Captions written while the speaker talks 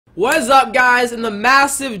What is up, guys? And the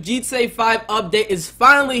massive GTA 5 update is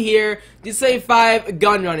finally here. GTA 5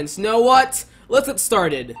 Gunrunning. So you know what? Let's get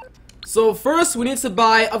started. So first we need to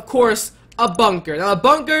buy, of course, a bunker. Now the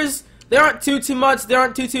bunkers, they aren't too much, they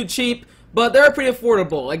aren't too cheap, but they're pretty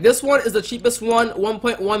affordable. Like this one is the cheapest one,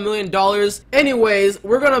 $1.1 million. Anyways,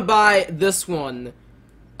 we're gonna buy this one.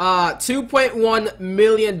 $2.1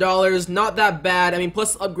 million, not that bad. I mean,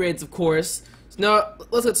 plus upgrades, of course. So now,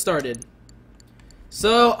 let's get started.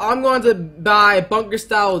 So, I'm going to buy Bunker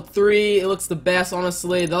Style 3. It looks the best,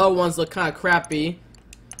 honestly. The other ones look kind of crappy.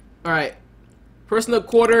 Alright. Personal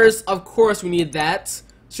quarters, of course we need that.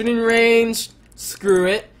 Shooting range, screw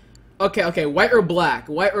it. Okay, white or black?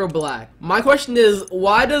 White or black? My question is,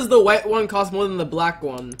 why does the white one cost more than the black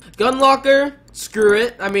one? Gun locker? Screw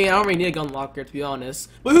it. I mean, I don't really need a gun locker, to be honest.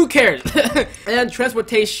 But who cares? And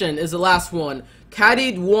transportation is the last one.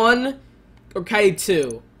 Caddy 1 or Caddy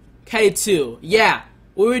 2? Caddy 2. Yeah.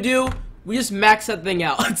 What we do? We just max that thing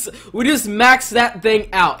out. We just max that thing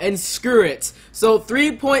out and screw it. So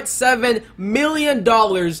 $3.7 million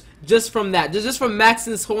just from that. Just from maxing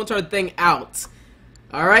this whole entire thing out.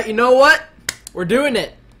 Alright, you know what? We're doing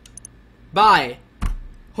it. Bye.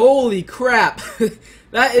 Holy crap.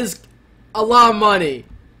 That is a lot of money.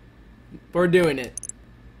 We're doing it.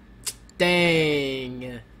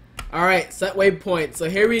 Dang. Alright, set waypoint. So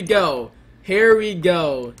here we go. Here we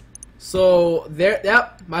go. So there,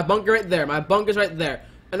 yep, my bunker right there. My bunker's right there.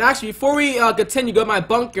 And actually, before we continue, go to my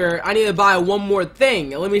bunker, I need to buy one more thing.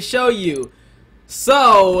 Let me show you.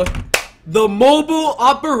 So, the Mobile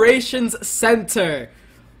Operations Center.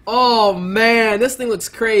 Oh man, this thing looks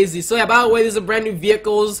crazy. So yeah, by the way, these are brand new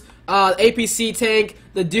vehicles. APC tank,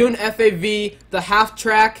 the Dune FAV, the half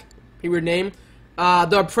track, weird name,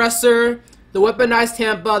 the oppressor, the weaponized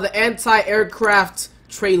Tampa, the anti-aircraft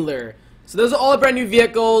trailer. So those are all brand new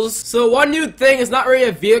vehicles. So one new thing is not really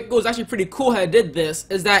a vehicle, it's actually pretty cool how I did this,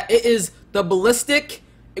 is that it is the ballistic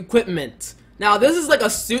equipment. Now this is like a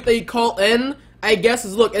suit that you call in, I guess.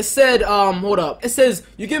 Is look, it said, hold up. It says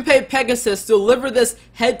you can pay Pegasus to deliver this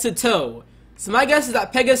head to toe. So my guess is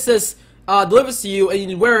that Pegasus delivers to you and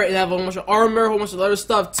you wear it and have a whole bunch of armor, a whole bunch of other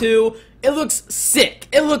stuff too. It looks sick.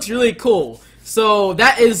 It looks really cool. So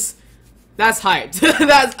that's hyped.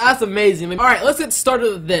 that's amazing. Alright, let's get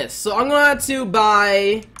started with this. So I'm going to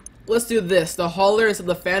buy, let's do this. The Hauler instead of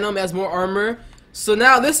the Phantom has more armor. So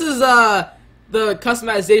now this is the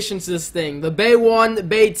customization to this thing. The Bay 1,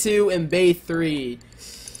 Bay 2, and Bay 3.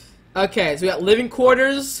 Okay, so we got living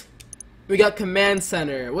quarters. We got command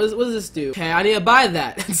center. What does this do? Okay, I need to buy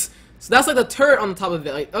that. So that's like the turret on the top of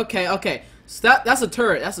it. Like, okay. So that's a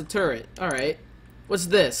turret. That's a turret. Alright. What's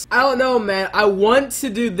this? I don't know, man. I want to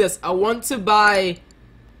do this. I want to buy,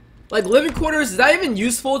 like, living quarters. Is that even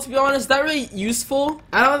useful, to be honest? Is that really useful?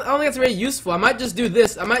 I don't think it's really useful. I might just do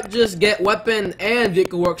this. I might just get weapon and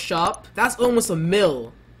vehicle workshop. That's almost $1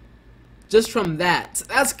 million. Just from that.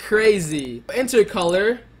 That's crazy.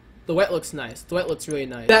 Intercolor. The white looks nice. The white looks really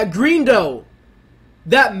nice. That green, though.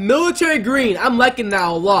 That military green. I'm liking that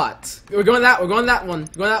a lot. We're going that one. We're going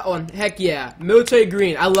that one. Heck yeah. Military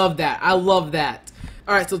green. I love that. I love that.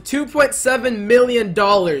 Alright, so $2.7 million.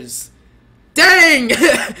 Dang!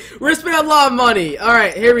 We're spending a lot of money.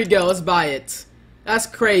 Alright, here we go. Let's buy it. That's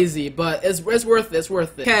crazy, but it's worth it. It's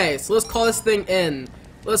worth it. Okay, so let's call this thing in.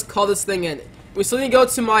 Let's call this thing in. We still need to go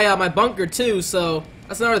to my my bunker too, so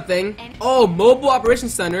that's another thing. Oh, Mobile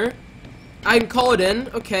Operations Center. I can call it in.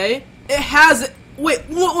 Okay. It has. Wait,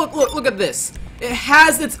 look at this. It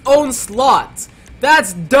has its own slot.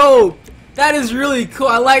 That's dope. That is really cool.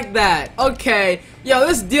 I like that. Okay. Yo,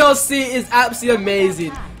 this DLC is absolutely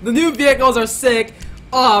amazing. The new vehicles are sick.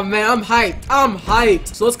 Oh man, I'm hyped. I'm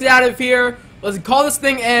hyped. So let's get out of here. Let's call this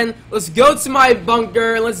thing in. Let's go to my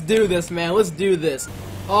bunker. Let's do this, man. Let's do this.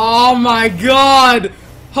 Oh my god.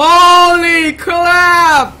 Holy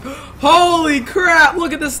crap. Holy crap.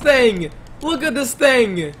 Look at this thing. Look at this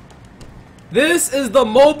thing. This is the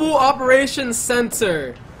Mobile Operations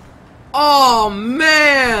Center. Oh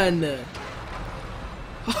man.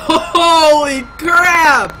 Holy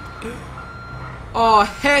crap! Oh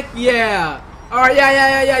heck yeah! Alright,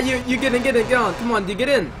 yeah. You get in, get on. Come on, dude, get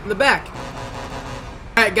in the back.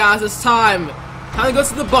 Alright guys, it's time. Time to go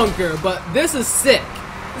to the bunker, but this is sick.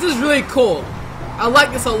 This is really cool. I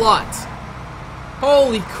like this a lot.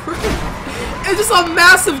 Holy crap. It's just a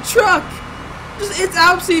massive truck. It's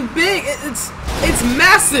absolutely big. It's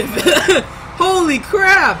massive. Holy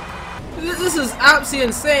crap. This is absolutely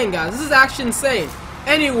insane, guys. This is actually insane.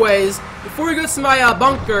 Anyways, before we go to my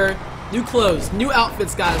bunker, new clothes, new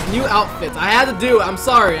outfits, guys, new outfits. I had to do it. I'm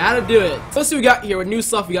sorry, I had to do it. So let's see what we got here. What new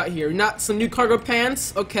stuff we got here? Not some new cargo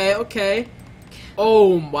pants. Okay.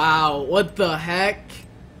 Oh, wow. What the heck?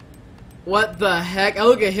 What the heck? I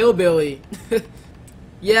look at hillbilly.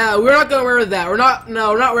 Yeah, we're not gonna wear that. We're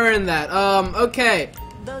not wearing that. Okay.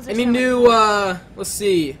 Any new, let's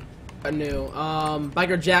see. A new,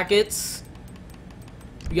 biker jackets.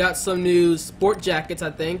 We got some new sport jackets, I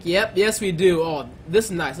think. Yep, yes we do. Oh, this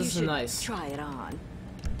is nice. This is nice. Try it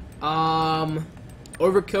on.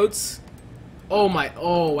 Overcoats. Oh my,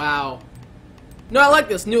 oh wow. No, I like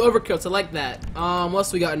this. New overcoats, I like that. What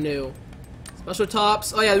else we got new? Special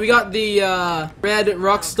tops. Oh yeah, we got the, red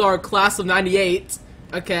Rockstar Class of 98.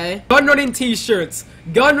 Okay. Gunrunning t-shirts.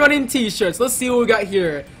 Gunrunning t-shirts. Let's see what we got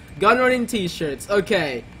here. Gunrunning t-shirts.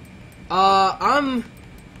 Okay. I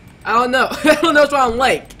don't know. I don't know what I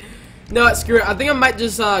like. No, screw it. I think I might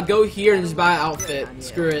just go here and just buy an outfit.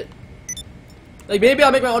 Screw it. Like maybe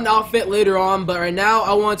I'll make my own outfit later on, but right now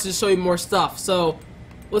I want to just show you more stuff. So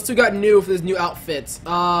let's see what we got new for this new outfits. This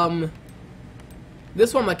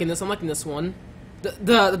one I'm liking this. I'm liking this one.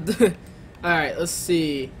 Alright, let's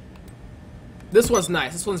see. This one's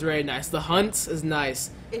nice. This one's very nice. The hunt is nice.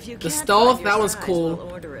 The stealth, that one's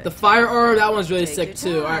cool. The firearm, that one's really sick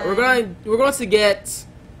too. Alright, we're going to get.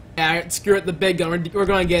 Yeah, screw it, the big gun. We're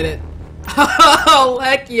gonna get it. Oh,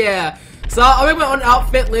 heck yeah! So I'll make my own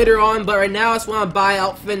outfit later on, but right now I just want to buy an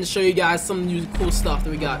outfit and show you guys some new cool stuff that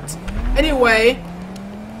we got. Anyway,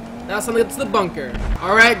 now it's time to get to the bunker.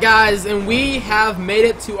 Alright guys, and we have made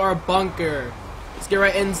it to our bunker. Let's get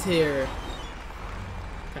right into here.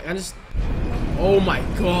 I just... Oh my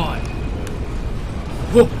god.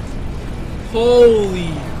 Whoa.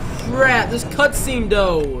 Holy crap, this cutscene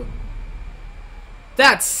though.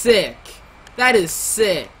 That's sick. That is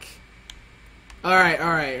sick. Alright.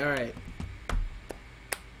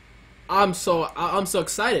 I'm so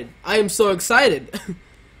excited. I am so excited.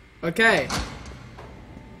 Okay.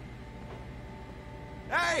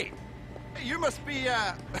 Hey! You must be,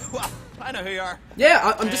 well, I know who you are.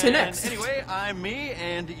 Yeah, I'm JustSaiyanX. Anyway, I'm me,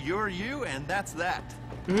 and you're you, and that's that.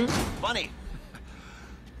 Funny.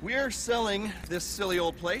 We're selling this silly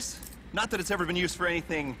old place. Not that it's ever been used for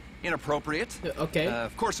anything inappropriate. Okay.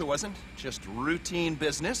 Of course it wasn't. Just routine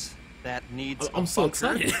business that needs I'm so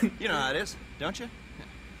excited. You know how it is, don't you?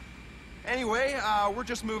 Anyway, we're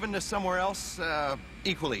just moving to somewhere else,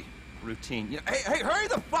 equally routine. Hey, hurry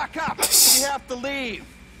the fuck up! You have to leave.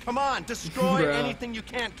 Come on, destroy anything you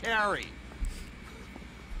can't carry.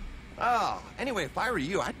 Oh, anyway, if I were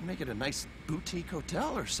you, I'd make it a nice boutique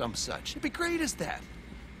hotel or some such. It'd be great as that.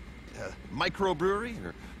 Microbrewery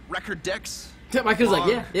or record decks. My kid's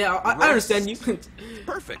like, yeah, I understand you.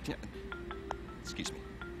 Perfect. Yeah. Excuse me.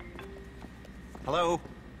 Hello?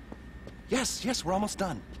 Yes, we're almost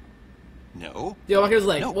done. No. Yo, my kid's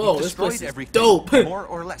like, no, whoa, this place is everything, dope. More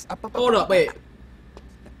or less. Hold up, wait.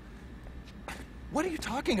 What are you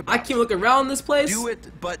talking about? I can't look around this place. Do it,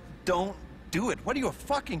 but don't do it. What are you, a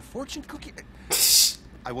fucking fortune cookie?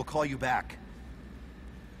 I will call you back.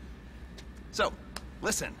 So,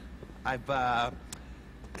 listen, how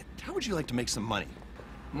would you like to make some money?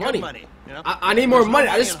 Money? Good money, you know? I need more money.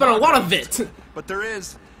 I just spent a lot of it. But there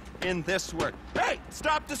is in this work. Hey,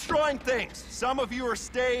 stop destroying things. Some of you are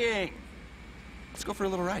staying. Let's go for a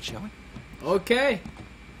little ride, shall we? Okay.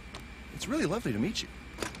 It's really lovely to meet you.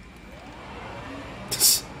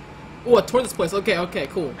 Oh, I tore this place. Okay,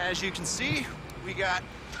 cool. As you can see, we got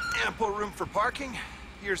ample room for parking.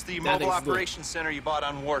 Here's the mobile operations center you bought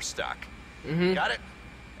on Warstock. Got it?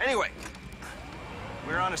 Anyway,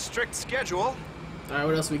 we're on a strict schedule. Alright,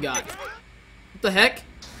 what else we got? What the heck?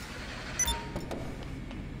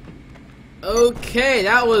 Okay,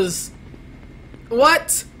 that was...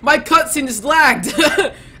 What? My cutscene just lagged!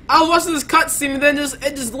 I was watching this cutscene and then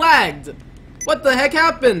it just lagged. What the heck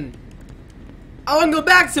happened? I want to go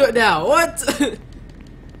back to it now. What?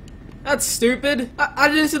 That's stupid. I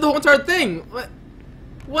didn't see the whole entire thing.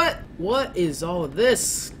 What is all of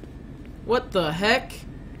this? What the heck?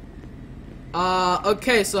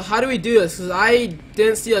 Okay, so how do we do this? Because I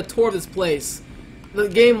didn't see a tour of this place. The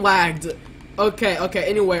game lagged. Okay,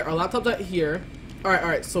 anyway, our laptop's out here.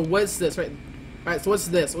 Alright, so what's this? Alright, so what's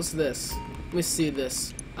this? Let me see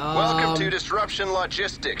this. Welcome to Disruption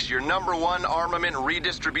Logistics, your #1 armament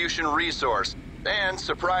redistribution resource. And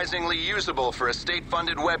surprisingly usable for a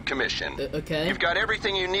state-funded web commission. Okay. You've got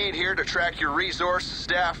everything you need here to track your resource,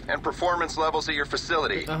 staff, and performance levels at your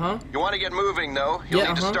facility. You want to get moving, though, you'll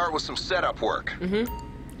need to start with some setup work.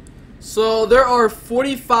 So there are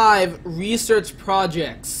 45 research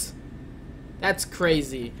projects. That's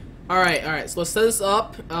crazy. Alright, so let's set this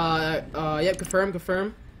up. Yep,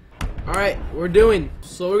 confirm. Alright, we're doing.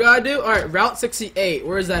 So we gotta do, alright, Route 68,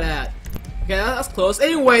 where is that at? Okay, that's close.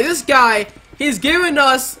 Anyway, this guy, He's giving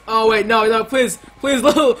us. Oh wait, no, please, let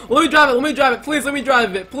me drive it, please, let me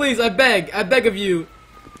drive it, please. I beg of you.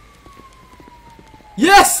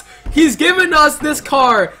 Yes, he's giving us this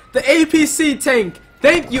car, the APC tank.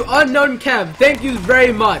 Thank you, Unknown Kev. Thank you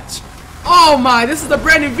very much. Oh my, this is a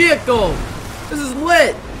brand new vehicle. This is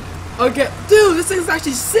lit. Okay, dude, this thing's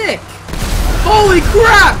actually sick. Holy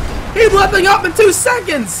crap! He's leveling up in 2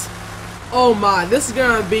 seconds. Oh my, this is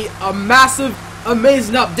gonna be a massive,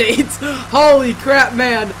 amazing update. Holy crap,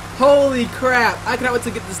 man. Holy crap. I cannot wait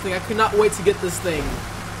to get this thing. I cannot wait to get this thing.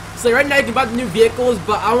 So right now you can buy the new vehicles,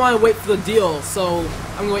 but I want to wait for the deal, so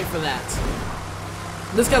I'm gonna wait for that.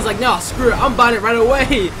 This guy's like, no, screw it, I'm buying it right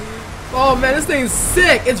away. Oh man, this thing's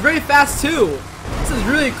sick. It's very fast too. This is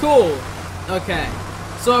really cool. Okay,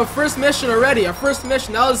 so our first mission already. Our first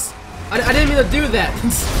mission. That was, I didn't mean to do that.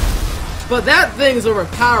 But that thing is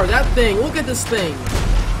overpowered. That thing. Look at this thing.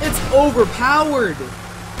 It's overpowered.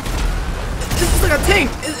 This is like a tank.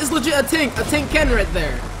 It's legit a tank. A tank cannon right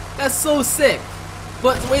there. That's so sick.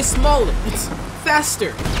 But it's way smaller. It's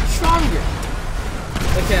faster, stronger.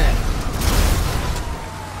 Okay.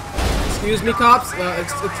 Excuse me, cops. All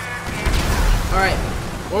right.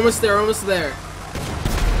 Almost there. Almost there.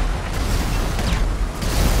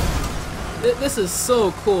 This is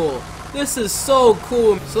so cool. This is so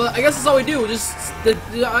cool. So I guess that's all we do. We just, I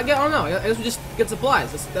don't know. I guess we just get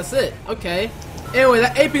supplies. That's it. Okay. Anyway,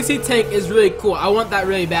 that APC tank is really cool. I want that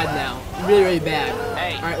really bad now. Really bad.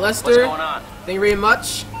 Hey, all right, Lester. What's going on? Thank you very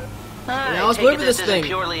much. Now let's deliver this thing.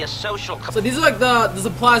 Purely a social. So these are like the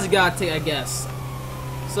supplies you gotta take, I guess.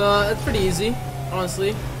 So it's pretty easy,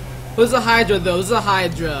 honestly. Who's a Hydra though? This is a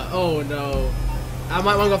Hydra. Oh no. I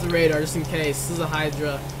might want to go off the radar just in case. This is a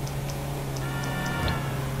Hydra.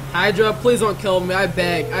 Hydra, please don't kill me. I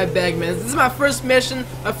beg, man. This is my first mission,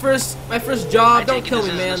 my first job. Don't kill me,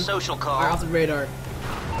 man. Alright, off the radar.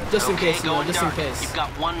 Just in case, man. Just in case. You've got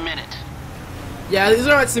 1 minute. Yeah, he's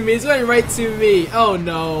right to me. He's going right to me. Oh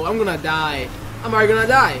no, I'm gonna die. I'm already gonna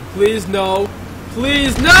die. Please no.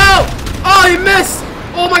 Please no! Oh, he missed!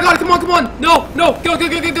 Oh my god, come on. No. Go.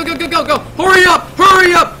 Hurry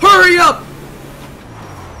up.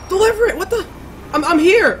 Deliver it. What the? I'm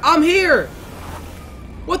here.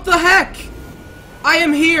 What the heck? I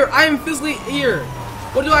am here. I am physically here.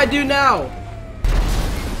 What do I do now?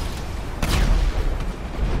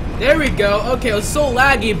 There we go. Okay, it was so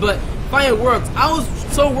laggy, but finally it worked. I was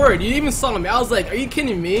so worried. You even saw me. I was like, are you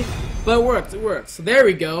kidding me? But it worked. It worked. So there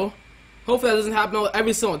we go. Hopefully that doesn't happen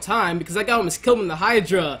every single time, because that guy almost killed me in the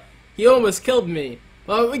Hydra. He almost killed me.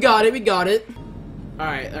 Well, we got it.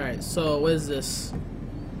 Alright. So what is this?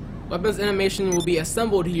 Weapons animation will be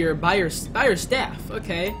assembled here by your staff.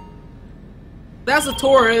 Okay. That's a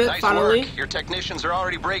tour, Nice finally. work. Your technicians are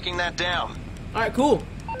already breaking that down. Alright, cool.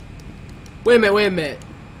 Wait a minute.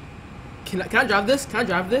 Can I drive this?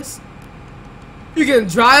 You can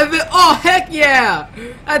drive it? Oh, heck yeah!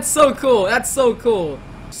 That's so cool.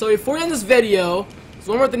 So before we end this video, there's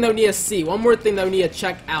one more thing that we need to see. One more thing that we need to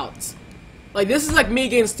check out. Like, this is like me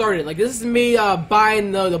getting started. Like, this is me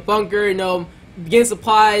buying the bunker, you know, getting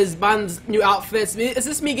supplies, buying new outfits. It's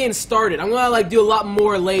just me getting started. I'm gonna like do a lot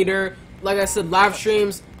more later. Like I said, live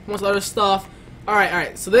streams, a bunch of other stuff.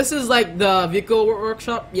 Alright. So this is like the vehicle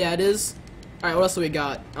workshop. Yeah, it is. Alright, what else do we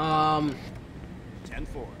got?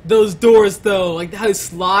 10-4. Those doors though, like how they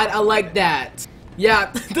slide, I like that.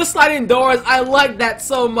 Yeah, the sliding doors, I like that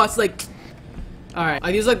so much. Like, alright,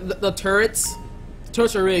 these like the turrets. The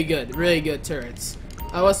turrets are really good turrets.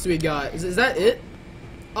 What else do we got? Is that it?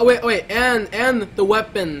 Oh wait, and the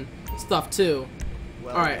weapon stuff too.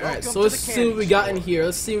 Well, alright, so let's see what we got in here.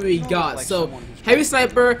 Let's see what we got. So, heavy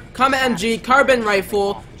sniper, combat MG, carbine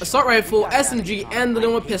rifle, assault rifle, SMG, and the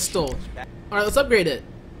normal pistol. Alright, let's upgrade it.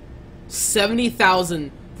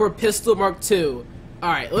 70,000 for pistol Mark II.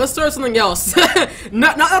 Alright, let's start with something else.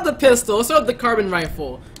 not the pistol, let's start with the carbine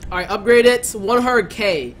rifle. Alright, upgrade it,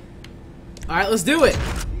 100K. Alright, let's do it.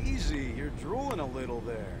 Easy, you're drooling a little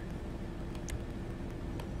there.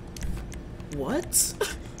 What?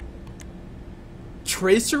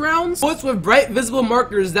 Tracer rounds? Bullets with bright visible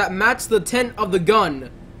markers that match the tint of the gun.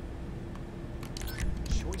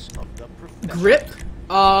 Choice of the profession. Grip?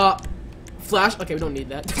 Flash. Okay, we don't need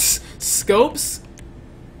that. Scopes?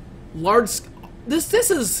 Large. This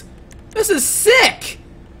is sick.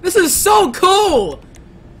 This is so cool.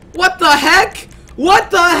 What the heck?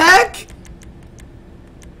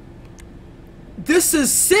 This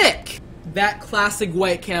is sick. That classic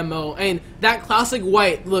white camo, and that classic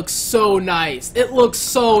white looks so nice. It looks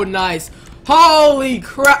so nice. Holy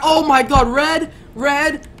crap! Oh my god, red,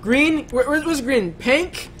 green. Where's green?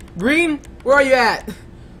 Pink, green. Where are you at?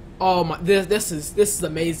 Oh my, this is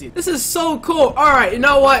amazing. This is so cool. All right, you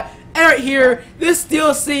know what? Right here, this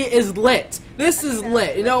DLC is lit. This is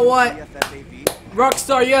lit. You know what?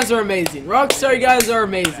 Rockstar, you guys are amazing. Rockstar, you guys are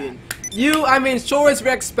amazing. I mean, sure it's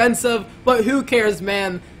very expensive, but who cares,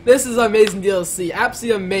 man? This is amazing DLC.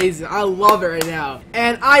 Absolutely amazing. I love it right now.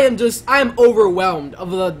 And I am overwhelmed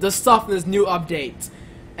of the stuff in this new update.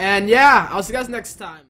 And yeah, I'll see you guys next time.